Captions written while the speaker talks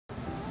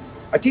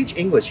I teach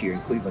English here in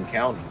Cleveland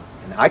County,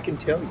 and I can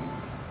tell you,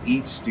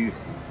 each student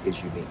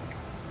is unique.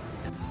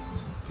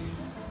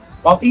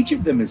 While each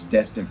of them is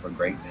destined for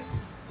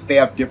greatness, they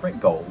have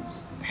different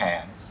goals,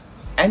 paths,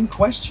 and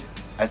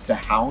questions as to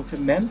how to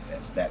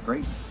manifest that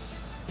greatness.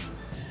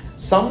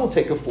 Some will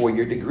take a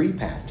 4-year degree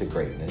path to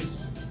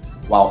greatness,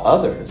 while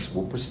others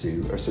will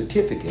pursue a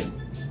certificate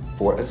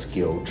for a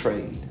skilled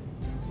trade.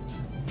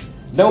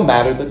 No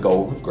matter the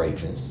goal of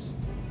greatness,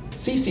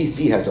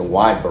 CCC has a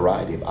wide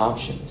variety of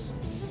options.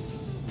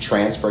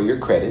 Transfer your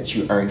credits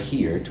you earned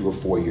here to a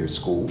 4-year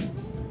school.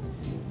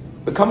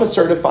 Become a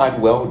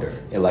certified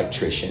welder,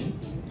 electrician,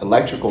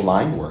 electrical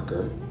line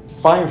worker,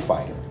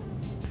 firefighter.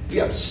 We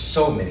have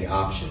so many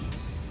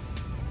options.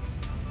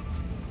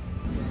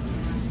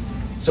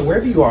 So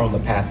wherever you are on the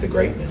path to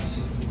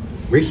greatness,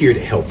 we're here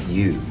to help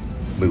you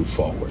move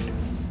forward.